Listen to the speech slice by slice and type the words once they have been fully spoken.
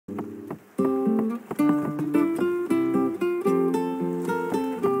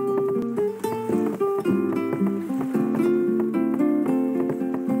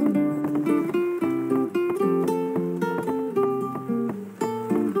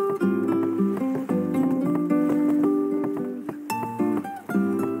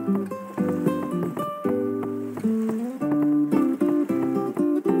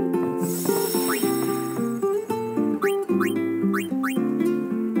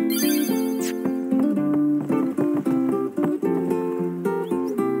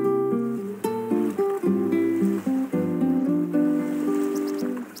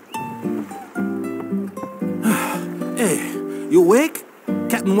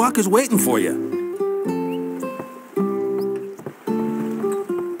garden walk is waiting for you.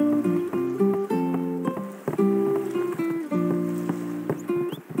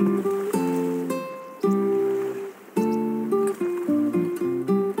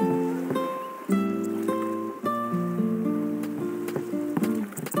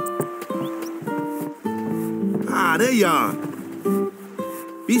 Ah, there you are.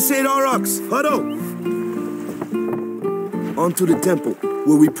 Be Saint Aurochs, huddle. On to the temple,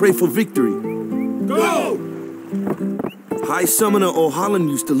 where we pray for victory. Go! High Summoner O'Holland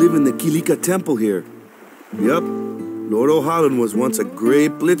used to live in the Kilika Temple here. Yup, Lord O'Holland was once a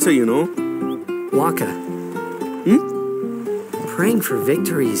great blitzer, you know. Waka. Praying for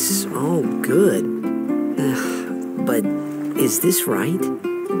victories, oh, good. But is this right?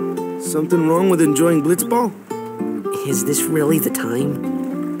 Something wrong with enjoying blitzball? Is this really the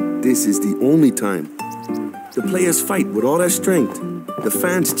time? This is the only time. The players fight with all their strength. The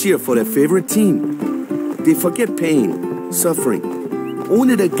fans cheer for their favorite team. They forget pain, suffering.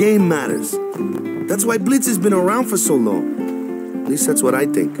 Only the game matters. That's why Blitz has been around for so long. At least that's what I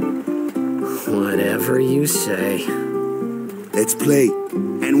think. Whatever you say. Let's play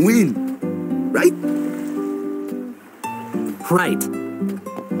and win, right? Right.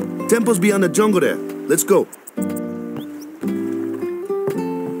 Temple's beyond the jungle there. Let's go.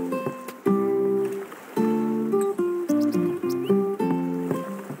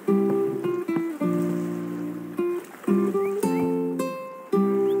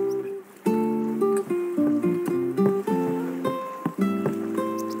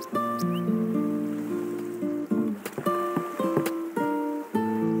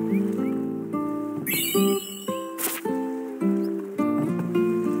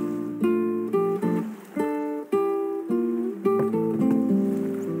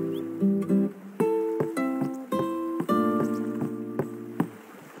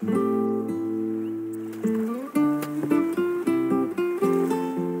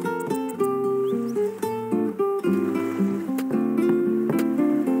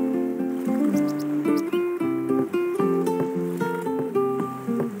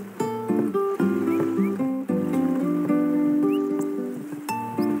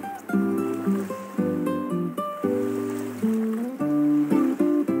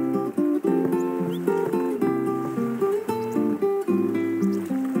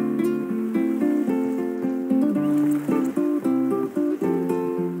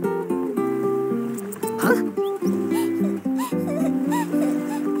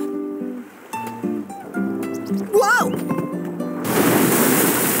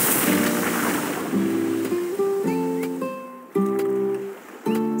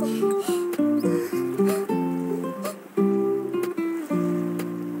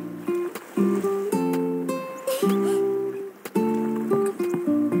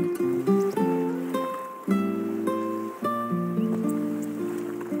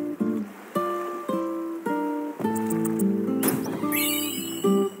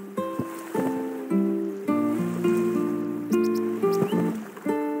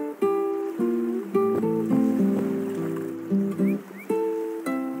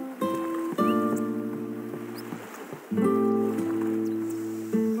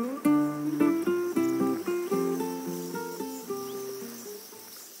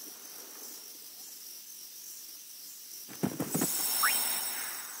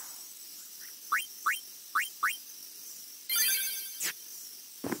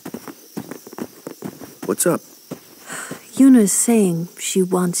 What's up? Yuna's saying she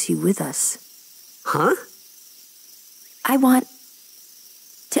wants you with us. Huh? I want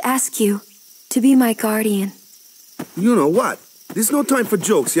to ask you to be my guardian. You know what? There's no time for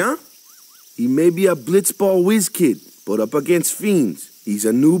jokes, yeah? He may be a blitzball whiz kid, but up against fiends, he's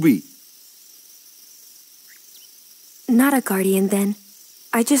a newbie. Not a guardian, then.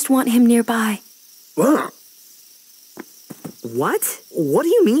 I just want him nearby. What? What? What do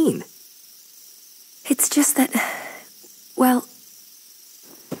you mean? It's just that, well...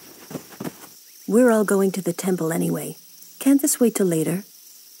 We're all going to the temple anyway. Can't this wait till later?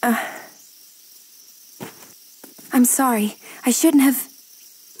 I'm sorry. I shouldn't have...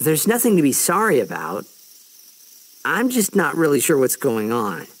 There's nothing to be sorry about. I'm just not really sure what's going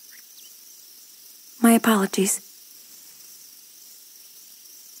on. My apologies.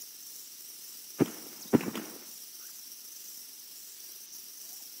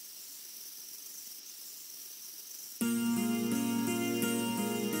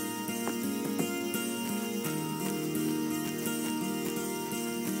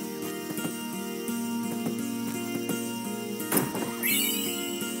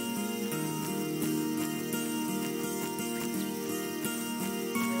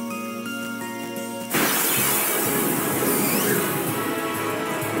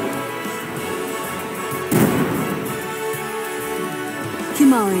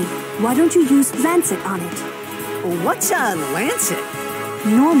 Mari, why don't you use Lancet on it? What's a lancet?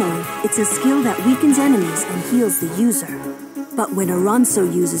 Normally, it's a skill that weakens enemies and heals the user. But when a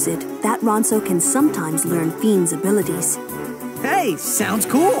Ronso uses it, that Ronso can sometimes learn Fiend's abilities. Hey, sounds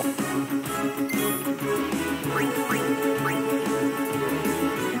cool.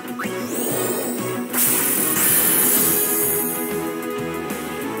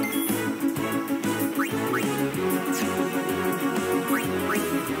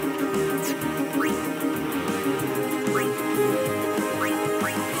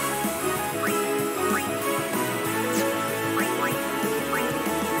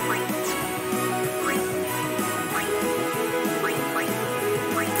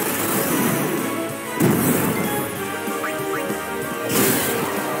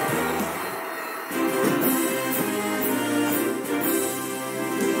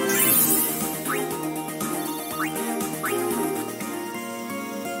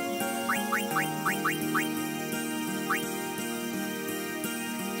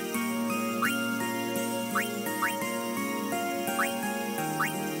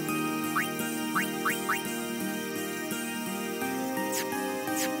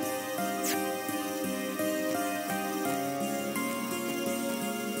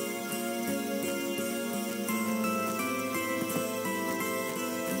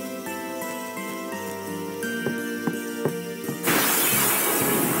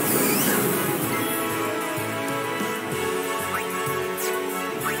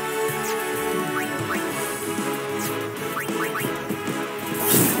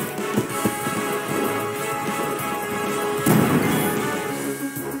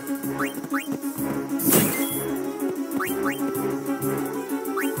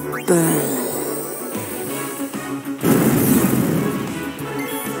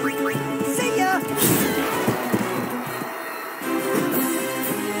 See ya!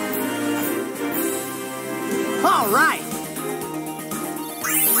 All right!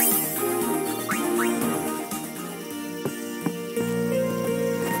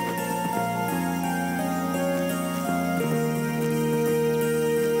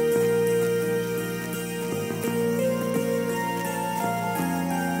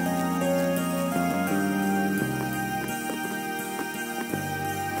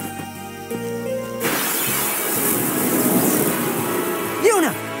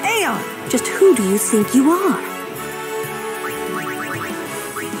 Just who do you think you are?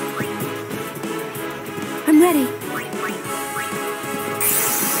 I'm ready.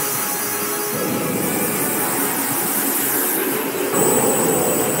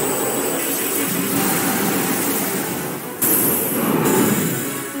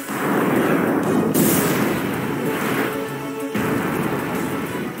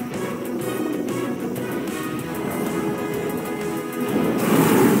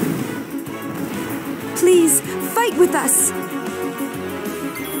 Please, fight with us!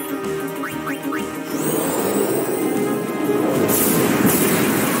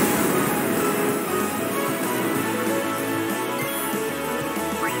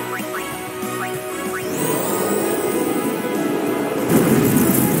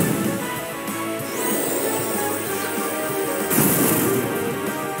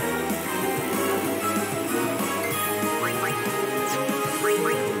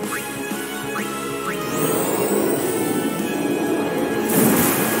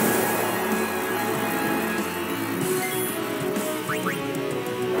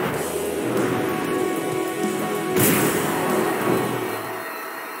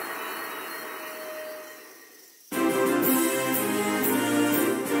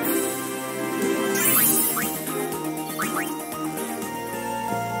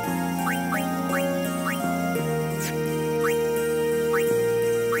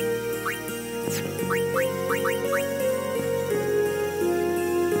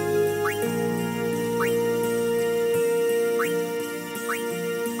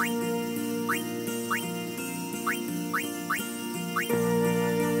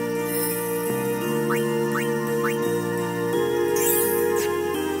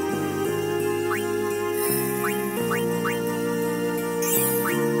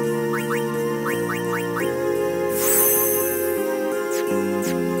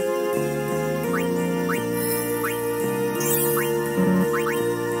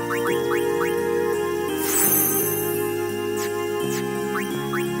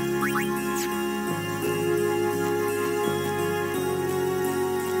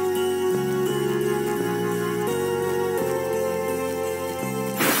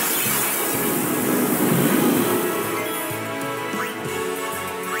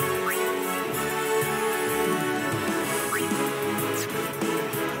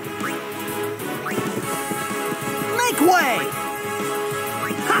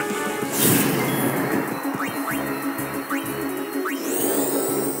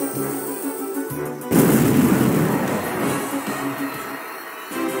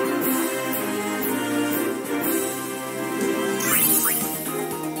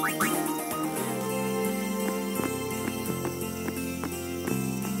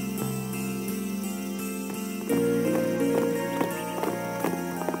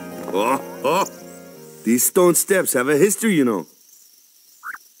 These stone steps have a history, you know.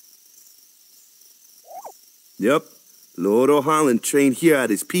 Yep, Lord O'Holland trained here at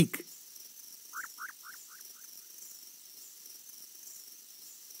his peak.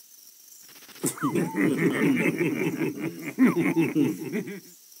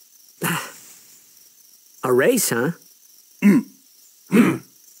 A race, huh?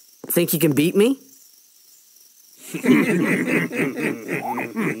 Think you can beat me?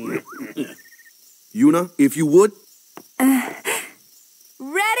 Yuna, if you would.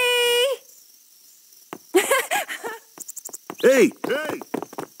 Ready? Hey! Hey!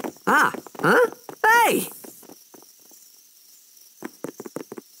 Ah, huh? Hey!